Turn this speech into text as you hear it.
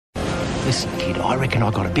Listen, kid, I reckon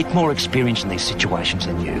I got a bit more experience in these situations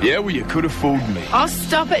than you. Yeah, well, you could have fooled me. Oh,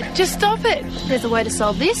 stop it. Just stop it. There's a way to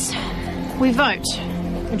solve this. We vote.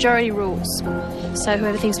 Majority rules. So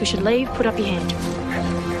whoever thinks we should leave, put up your hand.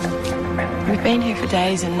 We've been here for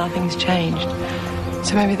days and nothing's changed.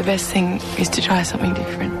 So maybe the best thing is to try something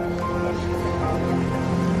different.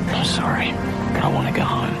 I'm sorry, but I want to go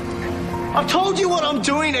home. I've told you what I'm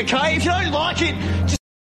doing, okay? If you don't like it, just...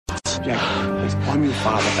 Jack, I'm your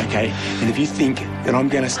father, okay? And if you think that I'm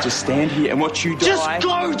going to just stand here and watch you die... Just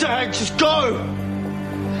go, Dad! Just go!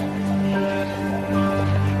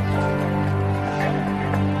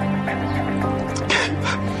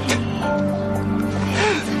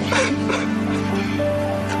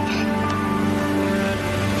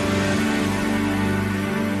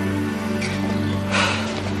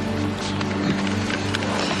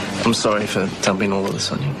 I'm sorry for dumping all of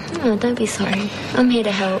this on you. Oh, don't be sorry. I'm here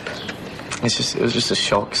to help. It was just a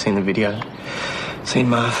shock seeing the video. Seeing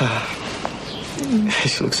Martha.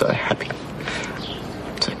 She looks so happy.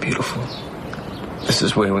 So beautiful. This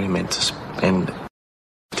is where we're meant to spend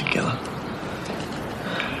together.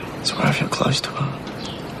 It's where I feel close to her.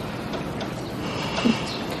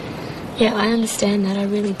 Yeah, I understand that. I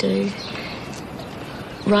really do.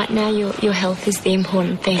 Right now, your health is the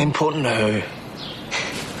important thing. Important to who?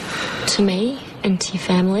 To me and to your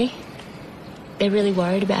family. They're really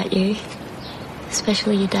worried about you.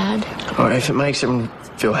 Especially your dad. All right, if it makes them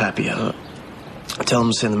feel happier, tell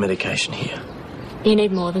them to send the medication here. You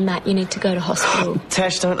need more than that. You need to go to hospital.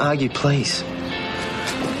 Tash, don't argue, please.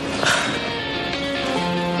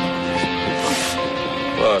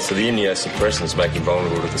 Well, so the immunosuppressants make him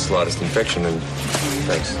vulnerable to the slightest infection, and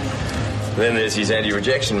thanks. Then there's his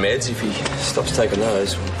anti-rejection meds. If he stops taking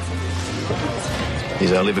those...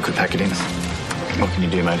 His liver could pack it in. What can you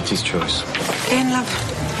do, mate? It's his choice. Dan, love,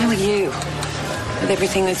 how are you? With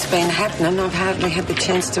everything that's been happening, I've hardly had the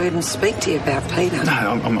chance to even speak to you about Peter. No,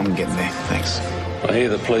 I'm getting there, thanks. I hear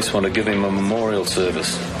the police want to give him a memorial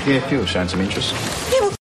service. Yeah, a few have shown some interest. Yeah,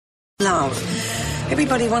 well, love.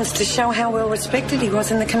 Everybody wants to show how well respected he was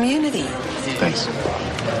in the community. Thanks.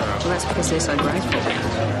 Well, that's because they're so grateful.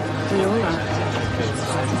 We all are.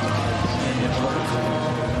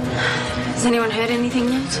 Has anyone heard anything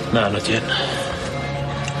yet? No, not yet.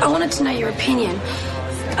 I wanted to know your opinion.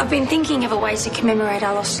 I've been thinking of a way to commemorate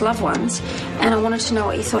our lost loved ones, and I wanted to know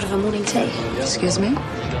what you thought of a morning tea. Excuse me?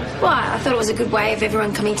 Well, I thought it was a good way of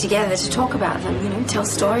everyone coming together to talk about them, tell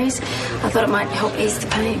stories. I thought it might help ease the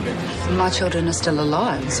pain. My children are still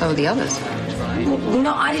alive, so are the others.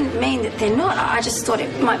 No, I didn't mean that they're not. I just thought it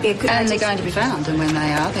might be a good idea. And they're going to be found, and when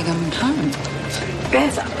they are, they're coming home.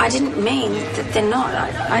 Beth, I didn't mean that they're not.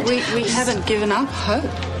 We haven't given up hope.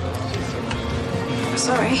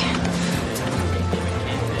 Sorry.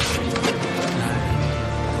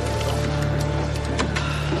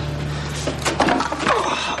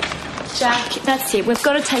 Jack, that's it. We've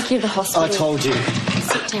got to take you to the hospital. I told you.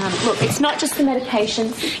 Sit down. Look, it's not just the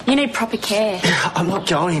medication. You need proper care. I'm not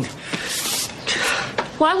going.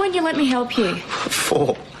 Why won't you let me help you?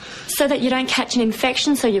 For? So that you don't catch an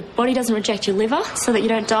infection, so your body doesn't reject your liver, so that you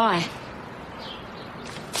don't die.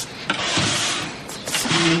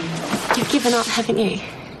 You've given up, haven't you?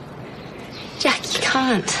 Jack, you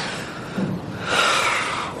can't.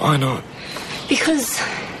 Why not? Because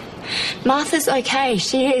Martha's okay.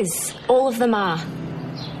 She is. All of them are.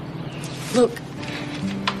 Look,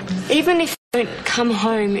 even if you don't come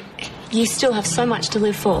home, you still have so much to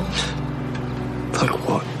live for. Like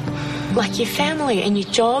what? Like your family and your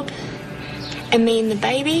job and me and the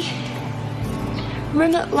baby.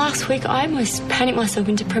 Remember last week I almost panicked myself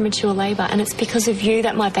into premature labour, and it's because of you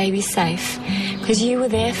that my baby's safe. Because you were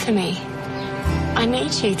there for me. I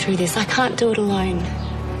need you through this. I can't do it alone.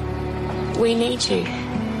 We need you.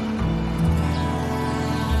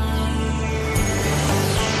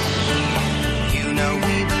 You know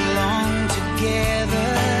we belong together.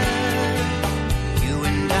 You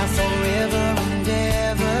and I forever and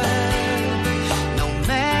ever. No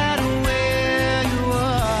matter where you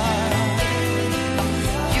are,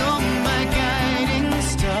 you're my guiding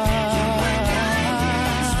star.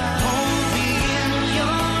 Hold me in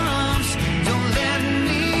your arms, don't let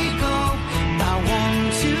me go. I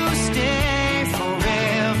want to stay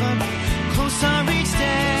forever. Closer each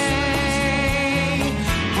day,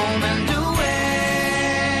 home and away.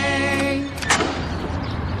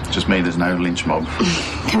 Just me, there's no lynch mob.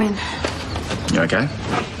 Come in. You okay?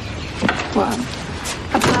 Well,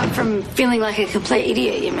 apart from feeling like a complete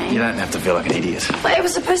idiot, you mean? You don't have to feel like an idiot. But it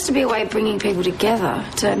was supposed to be a way of bringing people together,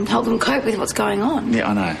 to help them cope with what's going on. Yeah,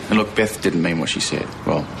 I know. And look, Beth didn't mean what she said.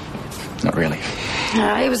 Well, not really.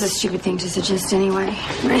 It was a stupid thing to suggest anyway.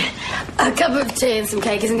 A cup of tea and some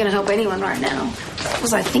cake isn't going to help anyone right now. What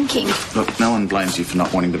was I thinking? Look, no one blames you for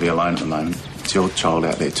not wanting to be alone at the moment. It's your child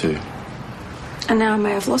out there too. And now I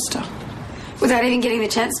may have lost her. Without even getting the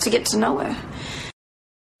chance to get to know her.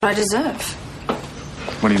 I deserve.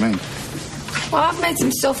 What do you mean? Well, I've made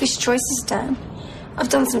some selfish choices, Dan. I've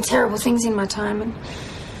done some terrible things in my time, and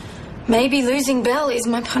maybe losing Belle is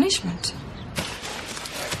my punishment.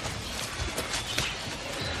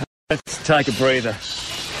 Let's take a breather.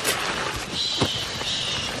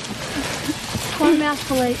 One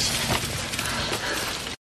mouthful each.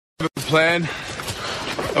 Have a plan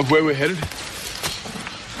of where we're headed?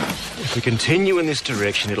 If we continue in this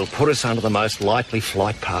direction, it'll put us under the most likely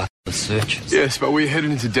flight path of the searches. Yes, but we're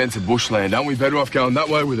headed into denser bushland. Aren't we better off going that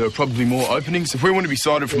way where there are probably more openings? If we want to be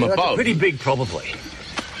sighted from That's above... pretty big, probably.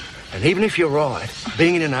 And even if you're right,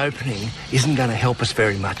 being in an opening isn't going to help us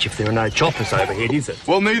very much if there are no choppers overhead, is it?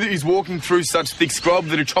 Well, neither is walking through such thick scrub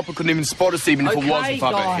that a chopper couldn't even spot us even if it was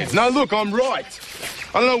above our heads. No, look, I'm right.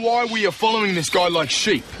 I don't know why we are following this guy like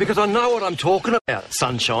sheep. Because I know what I'm talking about,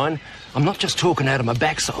 Sunshine. I'm not just talking out of my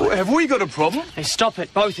backside. Well, have we got a problem? Hey, stop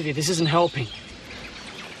it, both of you. This isn't helping.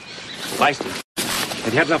 Wasted.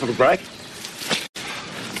 Have you had enough of a break?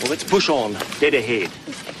 Well, let's push on, dead ahead.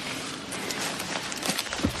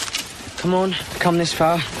 Come on, come this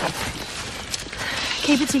far.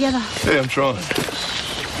 Keep it together. Yeah, I'm trying.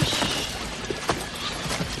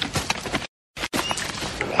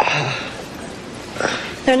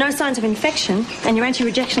 There are no signs of infection, and your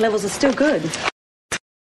anti-rejection levels are still good.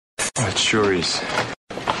 Oh, it sure is.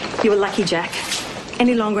 You were lucky, Jack.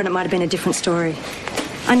 Any longer and it might have been a different story.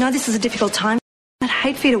 I know this is a difficult time. I'd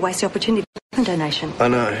hate for you to waste the opportunity for a donation. I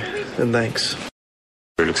know, and thanks.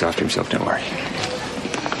 He looks after himself, don't worry.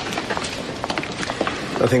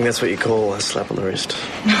 I think that's what you call a slap on the wrist.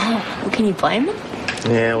 No, well, can you blame them?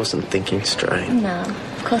 Yeah, I wasn't thinking straight. No,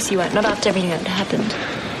 of course you weren't. Not after everything that happened.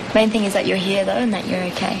 Main thing is that you're here, though, and that you're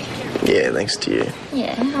okay. Yeah, thanks to you.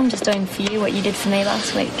 Yeah, I'm just doing for you what you did for me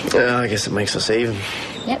last week. I guess it makes us even.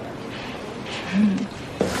 Yep.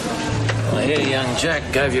 I hear young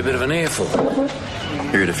Jack gave you a bit of an earful.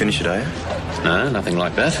 You're here to finish it, are you? No, nothing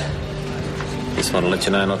like that. Just want to let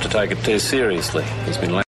you know not to take it too seriously. He's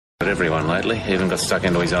been laughing at everyone lately, even got stuck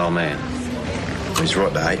into his old man. He's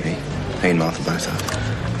right to hate me. He and Martha both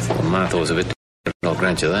are. Well, Martha was a bit I'll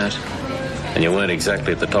grant you that. And you weren't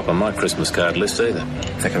exactly at the top of my Christmas card list either.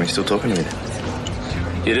 How come you're still talking to me?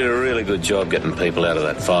 You did a really good job getting people out of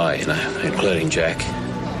that fire, you know, including Jack.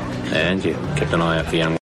 And you kept an eye out for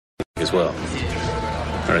young as well.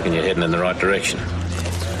 I reckon you're heading in the right direction.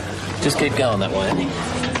 Just keep going that way, Andy.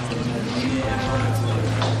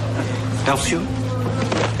 Elstewart?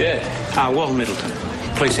 Yeah. Wal Middleton,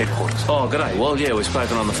 police headquarters. Oh, g'day. Well, yeah, we've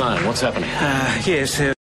spoken on the phone. What's happening? Yes,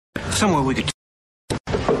 somewhere we could...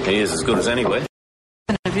 He is as good as anywhere.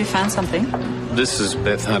 Have you found something? This is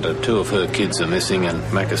Beth Hunter. 2 of her kids are missing and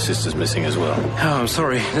Macca's sister's missing as well. Oh, I'm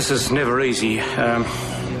sorry. This is never easy.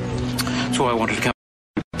 That's why I wanted to come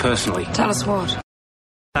personally. Tell us what?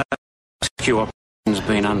 Rescue operation's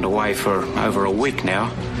been underway for over a week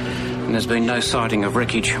now, and there's been no sighting of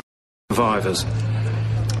wreckage survivors.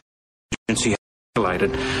 Emergency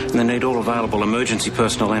escalated, and they need all available emergency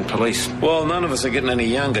personnel and police. Well, none of us are getting any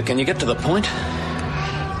younger. Can you get to the point?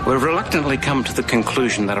 We've reluctantly come to the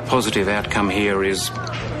conclusion that a positive outcome here is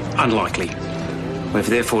unlikely. We've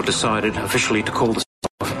therefore decided officially to call this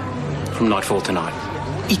off from nightfall tonight.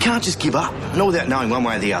 You can't just give up, not without knowing one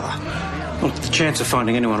way or the other. Well, the chance of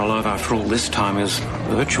finding anyone alive after all this time is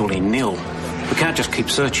virtually nil. We can't just keep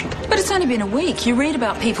searching. But it's only been a week. You read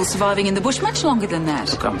about people surviving in the bush much longer than that.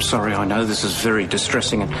 Look, I'm sorry, I know this is very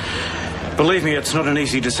distressing, and believe me, it's not an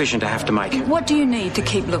easy decision to have to make. What do you need to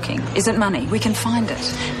keep looking? Is it money? We can find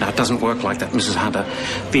it. No, it doesn't work like that, Mrs. Hunter.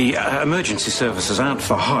 The emergency services aren't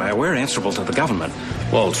for hire. We're answerable to the government.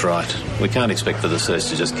 Walt's right. We can't expect for the search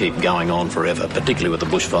to just keep going on forever, particularly with the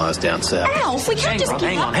bushfires down south. Alf, we can't just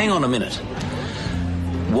give up. Hang on a minute.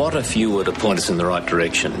 What if you were to point us in the right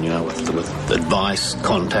direction, you know, with advice,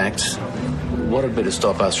 contacts? What would be to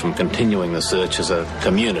stop us from continuing the search as a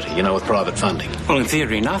community, you know, with private funding? Well, in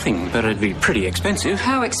theory, nothing, but it'd be pretty expensive.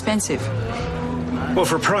 How expensive? Well,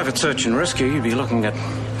 for a private search and rescue, you'd be looking at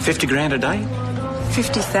 50 grand a day.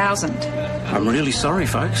 50,000. I'm really sorry,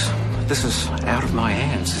 folks. This is out of my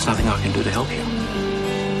hands. There's nothing I can do to help you.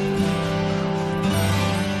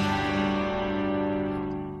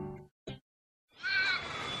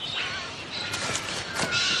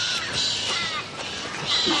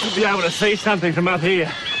 You'll be able to see something from up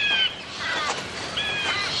here.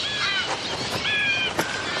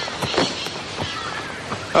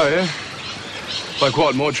 Oh, yeah? Like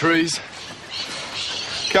what, more trees?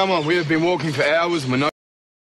 Come on, we have been walking for hours and we're not